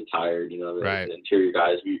get really tired. The interior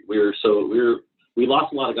guys, we were we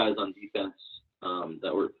lost a lot of guys on defense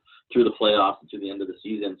that were through the playoffs and to the end of the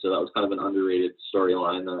season. So that was kind of an underrated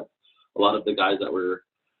storyline, that a lot of the guys that were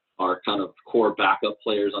our kind of core backup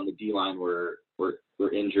players on the D-line were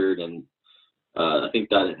injured. And I think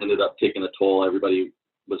that ended up taking a toll. Everybody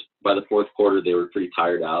was, by the fourth quarter, they were pretty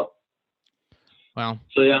tired out. Wow.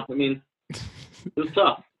 So yeah, I mean, it was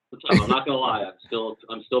tough. I'm not gonna lie.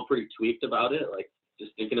 I'm still pretty tweaked about it. Like,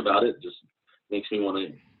 just thinking about it just makes me want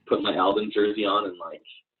to put my Alvin jersey on and like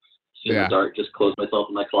sit in the dark, just close myself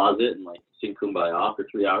in my closet and like sing Kumbaya for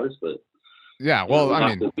 3 hours. But yeah, well,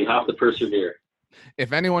 we have to persevere.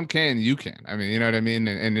 If anyone can, you can. I mean, you know what I mean?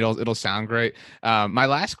 And it'll sound great. My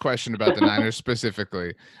last question about the Niners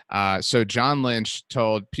specifically. So John Lynch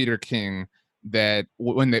told Peter King that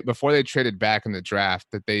before they traded back in the draft,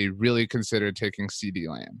 that they really considered taking CeeDee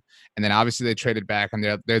Lamb. And then obviously they traded back, and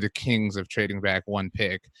they're the kings of trading back one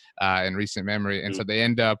pick in recent memory. And so they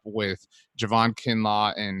end up with Javon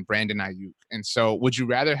Kinlaw and Brandon Ayuk. And so would you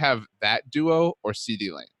rather have that duo or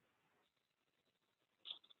CeeDee Lamb?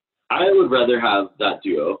 I would rather have that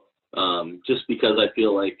duo, just because I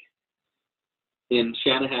feel like in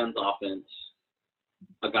Shanahan's offense,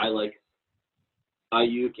 a guy like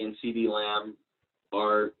Ayuk and CeeDee Lamb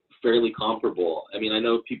are fairly comparable. I mean, I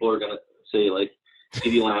know people are going to say, like,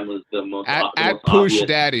 CeeDee Lamb was the most at Push obvious.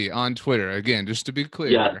 Daddy on Twitter, again, just to be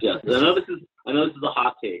clear. Yes. I know this is a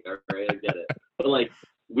hot take, all right? I get it. But, like,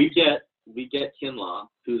 we get Kinlaw,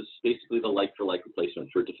 who's basically the like-for-like replacement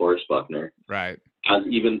for DeForest Buckner. Right.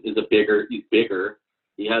 He's bigger.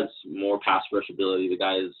 He has more pass rush ability. The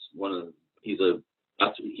guy is he's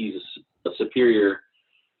a superior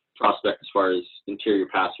prospect as far as interior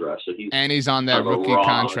pass rush. So he's on that rookie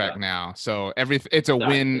contract now. So it's a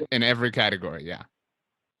win in every category. Yeah.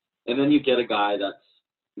 And then you get a guy that's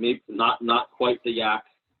maybe not quite the yak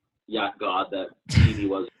god that CD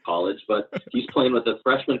was in college, but he's playing with a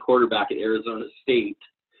freshman quarterback at Arizona State,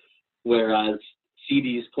 whereas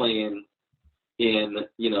CD's playing in,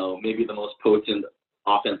 maybe the most potent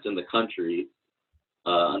offense in the country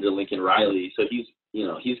under Lincoln Riley. So he's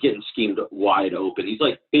getting schemed wide open. He's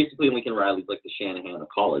like basically Lincoln Riley's like the Shanahan of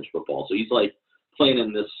college football. So he's like playing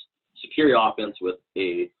in this superior offense with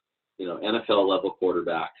a NFL level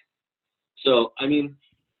quarterback. So I mean,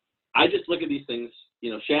 I just look at these things.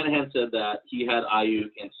 Shanahan said that he had Ayuk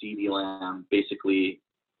and CeeDee Lamb basically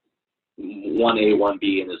 1A,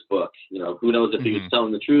 1B in his book. Who knows if he was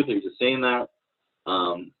telling the truth or he was just saying that.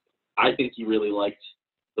 I think he really liked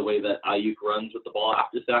the way that Ayuk runs with the ball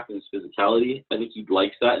after sack and his physicality. I think he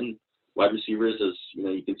likes that in wide receivers, as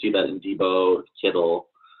you can see that in Debo, Kittle,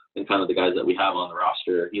 and kind of the guys that we have on the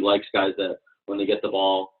roster. He likes guys that when they get the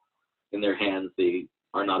ball in their hands, they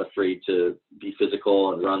are not afraid to be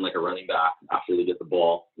physical and run like a running back after they get the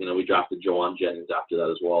ball. We drafted Joanne Jennings after that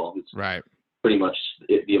as well. It's right. Pretty much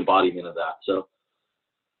the embodiment of that. So,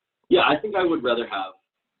 yeah, I think I would rather have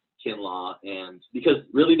Kinlaw, and because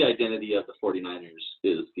really the identity of the 49ers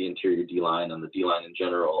is the interior D-line and the D-line in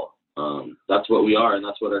general. That's what we are, and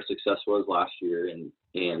that's what our success was last year, and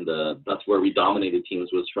that's where we dominated teams,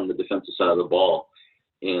 was from the defensive side of the ball.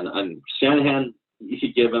 And Shanahan, you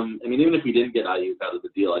could give him, I mean, even if we didn't get Ayuk out of the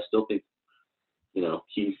deal, I still think he'll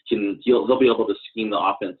be able to scheme the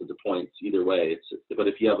offense into points either way. But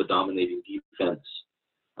if you have a dominating defense,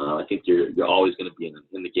 I think you're always going to be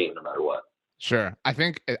in the game no matter what. Sure. I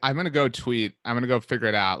think I'm going to go figure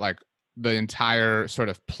it out, like the entire sort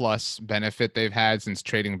of plus benefit they've had since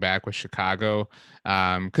trading back with Chicago.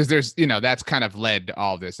 Because there's, that's kind of led to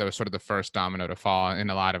all this. That was sort of the first domino to fall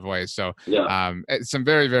in a lot of ways. So it's some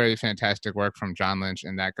very, very fantastic work from John Lynch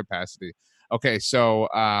in that capacity. Okay. So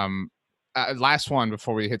last one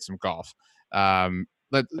before we hit some golf.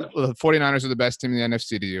 The 49ers are the best team in the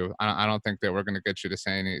NFC to you. I don't think that we're going to get you to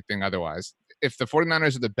say anything otherwise. If the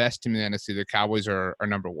 49ers are the best team in the NFC, the Cowboys are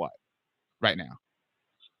number what right now?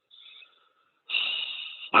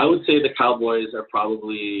 I would say the Cowboys are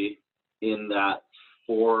probably in that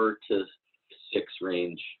 4 to 6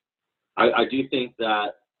 range. I do think that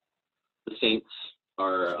the Saints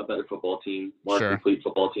are a better football team, more complete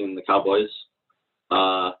football team than the Cowboys.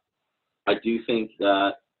 I do think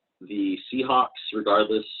that the Seahawks,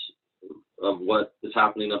 regardless of what is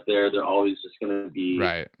happening up there, they're always just going to be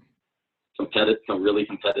really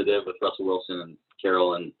competitive with Russell Wilson and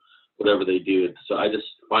Carroll and whatever they do. So I just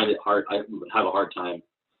find it hard. I have a hard time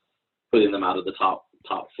putting them out of the top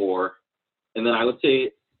 4. And then I would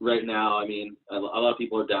say right now, I mean, a lot of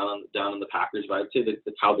people are down on the Packers, but I'd say that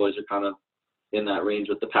the Cowboys are kind of in that range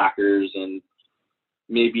with the Packers, and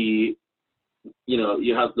maybe,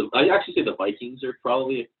 you have I actually say the Vikings are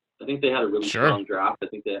probably I think they had a really Sure. strong draft. I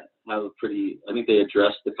think they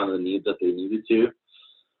addressed the kind of the needs that they needed to.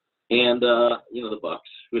 And the Bucks,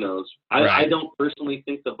 who knows? I Right. don't personally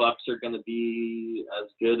think the Bucks are going to be as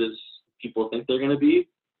good as people think they're going to be.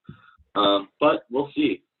 But we'll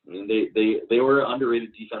see. I mean, they were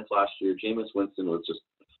underrated defense last year. Jameis Winston was just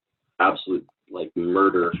absolute like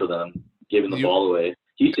murder for them, giving the ball away.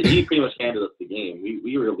 He pretty much handed us the game.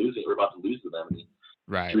 We were losing. We were about to lose to them. And he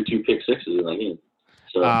Right. threw 2 pick sixes in that game.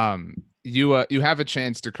 So you have a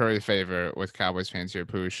chance to curry favor with Cowboys fans here,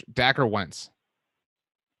 Poosh. Dak or Wentz?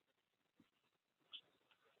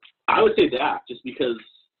 I would say Dak, just because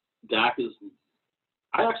Dak is.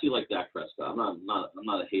 I actually like Dak Prescott. I'm not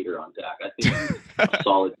a hater on Dak. I think he's a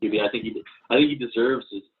solid QB. I think he deserves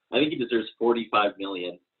 $45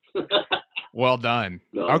 million. Well done.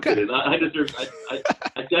 No, I'm Okay. kidding. I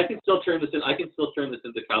can still turn this in. I can still turn this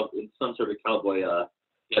into some sort of cowboy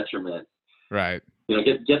detriment. Right.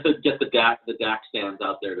 Get the Dak stands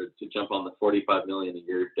out there to jump on the $45 million a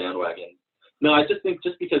year bandwagon. No, I just think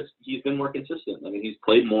just because he's been more consistent. I mean, he's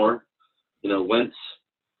played more.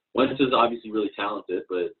 Wentz is obviously really talented,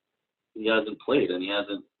 but he hasn't played and he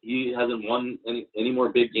hasn't won any more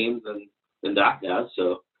big games than Dak has.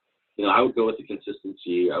 So, I would go with the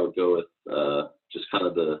consistency. I would go with just kind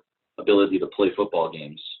of the ability to play football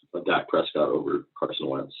games of Dak Prescott over Carson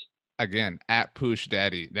Wentz. Again, at Poosh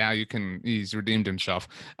Daddy. Now he's redeemed himself.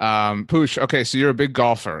 Poosh, okay, so you're a big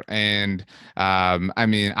golfer, and I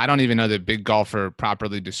mean, I don't even know that big golfer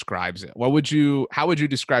properly describes it. How would you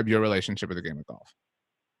describe your relationship with the game of golf?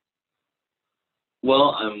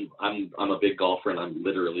 Well, I'm a big golfer, and I'm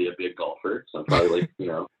literally a big golfer. So I'm probably like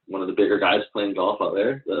one of the bigger guys playing golf out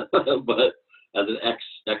there. But as an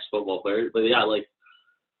ex football player, but yeah, like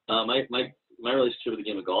my relationship with the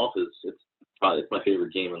game of golf is it's my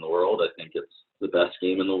favorite game in the world. I think it's the best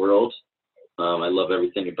game in the world. I love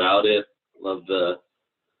everything about it.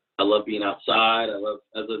 I love being outside.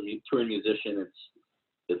 As a touring musician,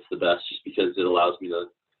 it's the best just because it allows me to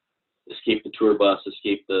escape the tour bus,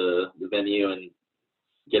 escape the venue, and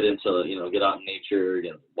get out in nature,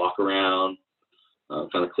 walk around,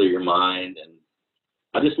 kind of clear your mind. And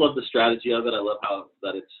I just love the strategy of it. I love how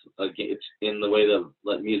that it's in the way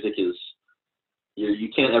that music is. You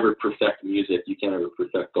can't ever perfect music. You can't ever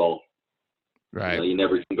perfect golf. Right. You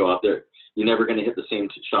never can go out there. You're never going to hit the same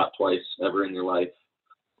shot twice ever in your life.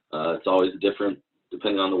 It's always different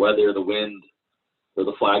depending on the weather, the wind, where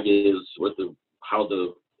the flag is, how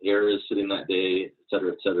the air is sitting that day, et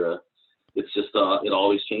cetera, et cetera. It's just it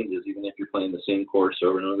always changes, even if you're playing the same course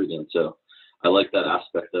over and over again. So I like that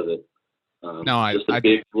aspect of it. Just a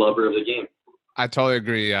big lover of the game. I totally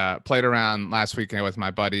agree. Played around last weekend with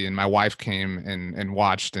my buddy, and my wife came and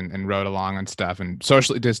watched and rode along and stuff, and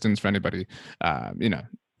socially distanced for anybody,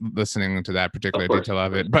 listening to that particular detail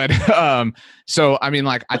of it. But so I mean,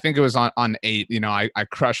 like I think it was on 8. I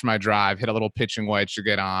crushed my drive, hit a little pitching wedge to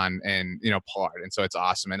get on, and parred, and so it's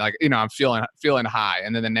awesome. And like I'm feeling high,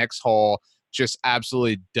 and then the next hole just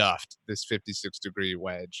absolutely duffed this 56-degree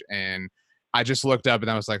wedge, and I just looked up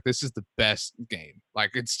and I was like, this is the best game.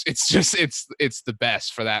 Like it's the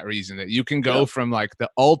best for that reason, that you can go from like the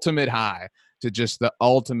ultimate high to just the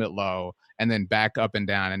ultimate low and then back up and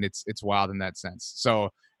down. And it's wild in that sense. So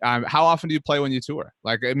how often do you play when you tour?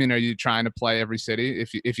 Like, I mean, are you trying to play every city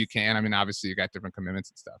if you can? I mean, obviously you got different commitments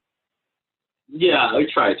and stuff. Yeah, I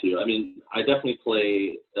try to. I mean, I definitely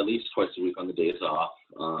play at least twice a week on the days off.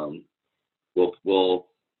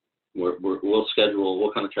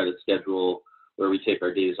 We'll kind of try to schedule where we take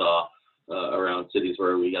our days off around cities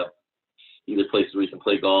where we have either places we can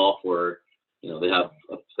play golf, or they have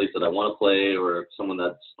a place that I want to play, or someone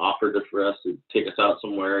that's offered it for us to take us out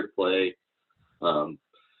somewhere to play.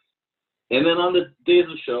 And then on the days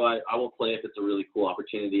of the show, I will play if it's a really cool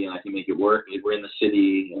opportunity and I can make it work. If we're in the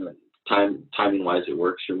city, and timing wise, it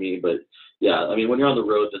works for me. But yeah, I mean, when you're on the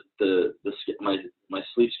road, my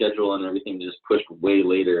sleep schedule and everything is just pushed way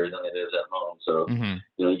later than it is at home. So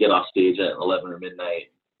you get off stage at 11 or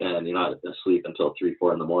midnight, and you're not asleep until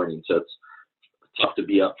 3-4 in the morning. So it's tough to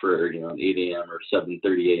be up for 8 a.m. or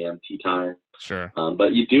 7:30 a.m. tea time. Sure.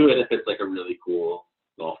 But you do it if it's like a really cool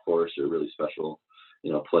golf course or a really special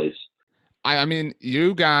place. I mean,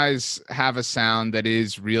 you guys have a sound that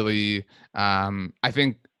is really, I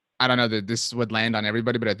think, I don't know that this would land on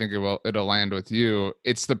everybody, but I think it'll land with you.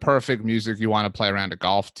 It's the perfect music you want to play around a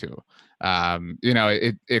golf to.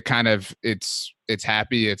 It kind of, it's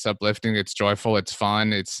happy, it's uplifting, it's joyful, it's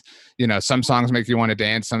fun. It's, some songs make you want to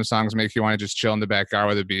dance. Some songs make you want to just chill in the backyard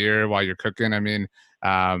with a beer while you're cooking. I mean,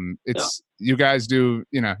 you guys do,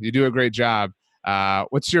 you do a great job.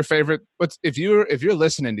 What's your favorite? If you're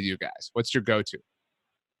listening to you guys, what's your go-to?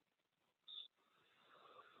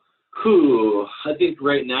 I think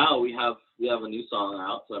right now we have a new song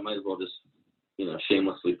out, so I might as well just,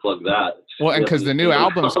 shamelessly plug that. Well, and We have a because the new single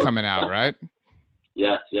album's out. coming out, right?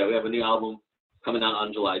 Yes, yeah, we have a new album coming out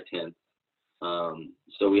on July 10th.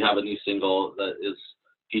 So we have a new single that is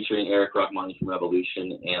featuring Eric Rachmani from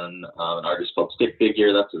Revolution and an artist called Stick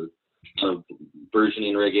Figure. That's a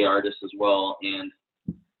versioning reggae artist as well. And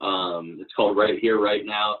it's called Right Here, Right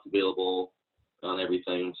Now. It's available on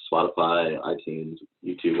everything, Spotify, iTunes,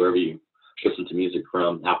 YouTube, wherever you listen to music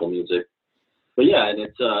from, Apple Music. But yeah, and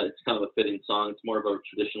it's kind of a fitting song. It's more of a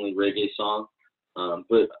traditionally reggae song.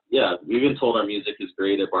 But yeah, we've been told our music is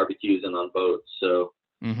great at barbecues and on boats. So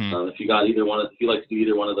if you like to do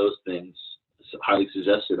either one of those things, it's highly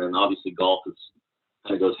suggested. And obviously golf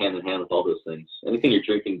kind of goes hand in hand with all those things. Anything you're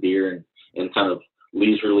drinking beer and kind of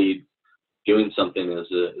leisurely doing something is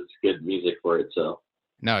good music for it. So.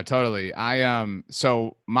 No, totally. I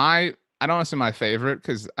don't want to say my favorite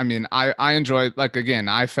because I enjoyed, like, again,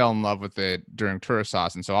 I fell in love with it during Tourist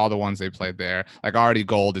Sauce, and so all the ones they played there, like Already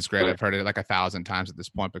Gold is great. Right. I've heard it like 1,000 times at this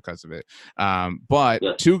point because of it. But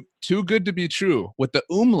Yeah. Too Good to Be True with the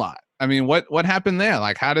umlaut. I mean, what happened there?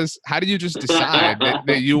 Like, how do you just decide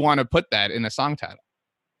that you want to put that in a song title?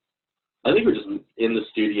 I think we're just in the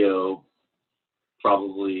studio,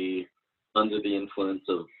 probably under the influence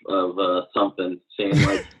of something, saying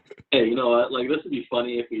like, hey, you know what? Like, this would be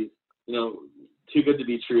funny if we, Too Good to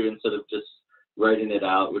Be True, instead of just writing it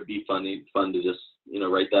out, would be fun to just,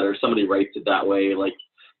 write that, or somebody writes it that way, like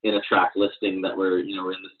in a track listing that we're in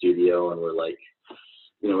the studio and we're like,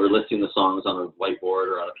 we're listing the songs on a whiteboard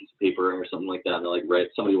or on a piece of paper or something like that. And they're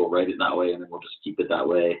like, somebody will write it that way, and then we'll just keep it that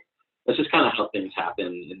way. That's just kind of how things happen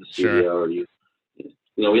in the studio. Sure. Or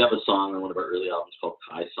we have a song on one of our early albums called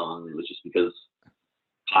Kai Song. It was just because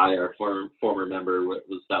Kai, our former member,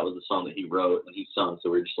 that was the song that he wrote and he sung. So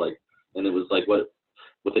we're just like, and it was like with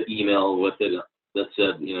an email with it that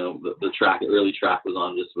said, the track, the early track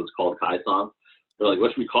was called Kai Song. They're like,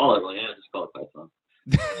 what should we call it? We're like, yeah, just call it Kai Song.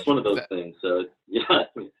 It's one of those things. So yeah,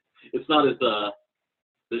 it's not as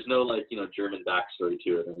there's no German backstory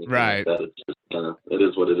to it or anything Right. like that. It's just it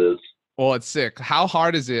is what it is. Well, it's sick. How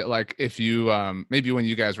hard is it, like, if you maybe when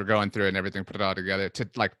you guys were going through it and everything, put it all together, to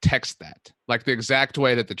like text that, like the exact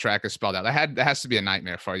way that the track is spelled out? That has to be a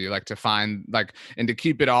nightmare for you, like to find, like, and to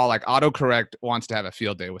keep it all, like, autocorrect wants to have a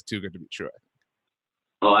field day with Too Good to Be True.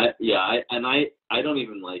 I don't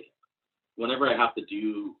even, like, whenever I have to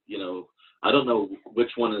do, I don't know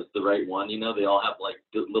which one is the right one. They all have like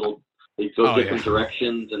they go different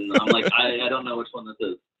directions, and I'm like, I don't know which one this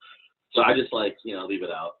is. So I just like, leave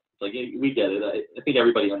it out. Like, we get it. I think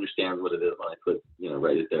everybody understands what it is when I put,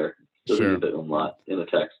 write it there. Doesn't Sure. need it a lot in a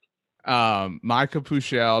text. Micah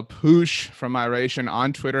Puechel, Poosh from Iration,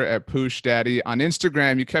 on Twitter at Poosh Daddy. On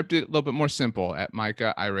Instagram, you kept it a little bit more simple at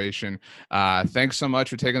Micah Iration. Thanks so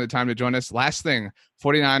much for taking the time to join us. Last thing,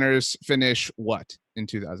 49ers finish what in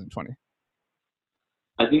 2020?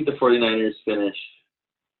 I think the 49ers finish.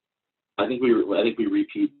 I think we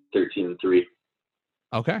repeat 13-3.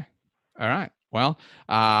 Okay. All right. Well,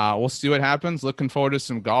 we'll see what happens. Looking forward to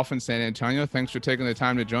some golf in San Antonio. Thanks for taking the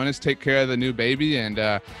time to join us. Take care of the new baby, and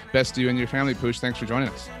best to you and your family, Poosh. Thanks for joining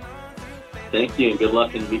us. Thank you, and good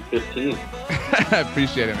luck in week 15.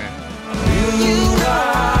 Appreciate it, man.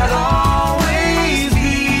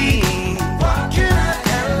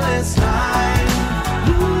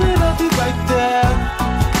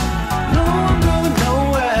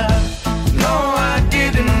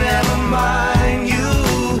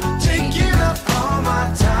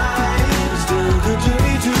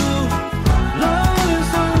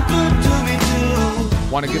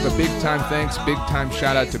 Want to give a big time thanks, big time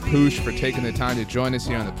shout out to Poosh for taking the time to join us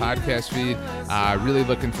here on the podcast feed. Really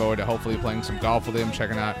looking forward to hopefully playing some golf with him,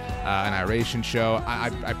 checking out an Iration show.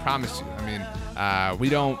 I promise you, we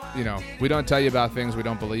don't tell you about things we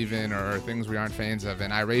don't believe in or things we aren't fans of,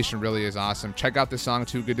 and Iration really is awesome. Check out the song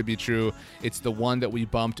Too Good to Be True. It's the one that we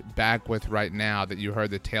bumped back with right now that you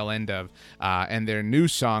heard the tail end of, and their new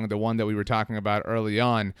song, the one that we were talking about early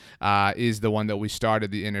on, is the one that we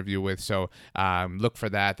started the interview with. So look for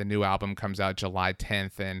that. The new album comes out July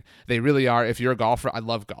 10th, and they really are, if you're a golfer, I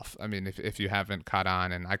love golf. If you haven't caught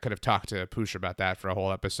on, and I could have talked to Poosh about that for a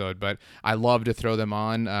whole episode, but I love to throw them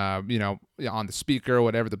on the the speaker or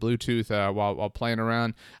whatever, the Bluetooth, while playing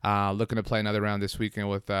around. Looking to play another round this weekend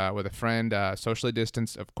with a friend, socially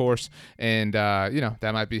distanced, of course. And,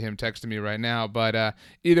 that might be him texting me right now. But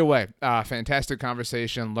either way, fantastic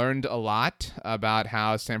conversation. Learned a lot about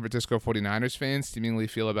how San Francisco 49ers fans seemingly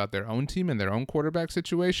feel about their own team and their own quarterback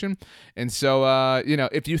situation. And so,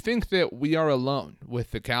 if you think that we are alone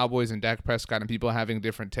with the Cowboys and Dak Prescott and people having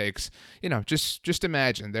different takes, just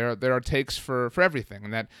imagine there are takes for everything,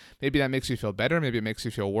 and that makes you feel better, maybe it makes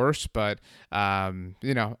you feel worse. But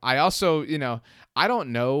I also, I don't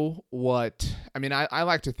know what I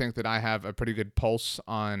like to think that I have a pretty good pulse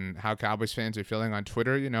on how Cowboys fans are feeling on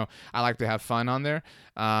Twitter. I like to have fun on there.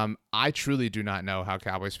 I truly do not know how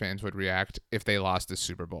Cowboys fans would react if they lost the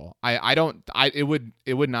Super Bowl. It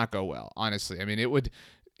would not go well, honestly. It would,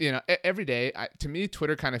 every day, to me,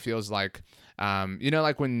 Twitter kind of feels like,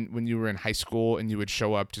 like when you were in high school and you would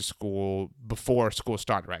show up to school before school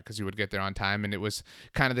started, right? Because you would get there on time, and it was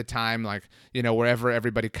kind of the time, like, wherever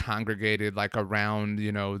everybody congregated, like around,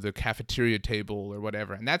 the cafeteria table or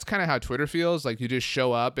whatever. And that's kind of how Twitter feels. Like, you just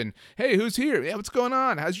show up and, hey, who's here? Yeah, what's going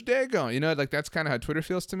on? How's your day going? Like, that's kind of how Twitter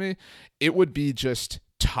feels to me. It would be just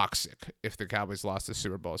toxic if the Cowboys lost the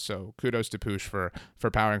Super Bowl. So kudos to Pooch for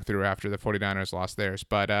powering through after the 49ers lost theirs.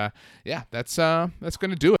 But that's going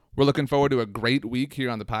to do it. We're looking forward to a great week here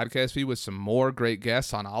on the podcast feed with some more great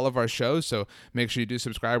guests on all of our shows. So make sure you do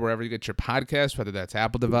subscribe wherever you get your podcast, whether that's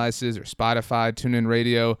Apple devices or Spotify, TuneIn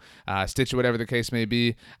Radio, Stitcher, whatever the case may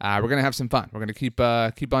be. We're going to have some fun. We're going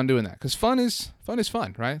to keep on doing that because fun is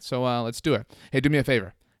fun, right? So let's do it. Hey, do me a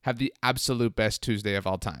favor. Have the absolute best Tuesday of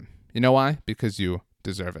all time. You know why? Because you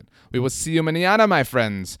deserve it. We will see you mañana, my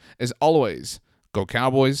friends. As always, go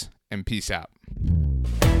Cowboys and peace out.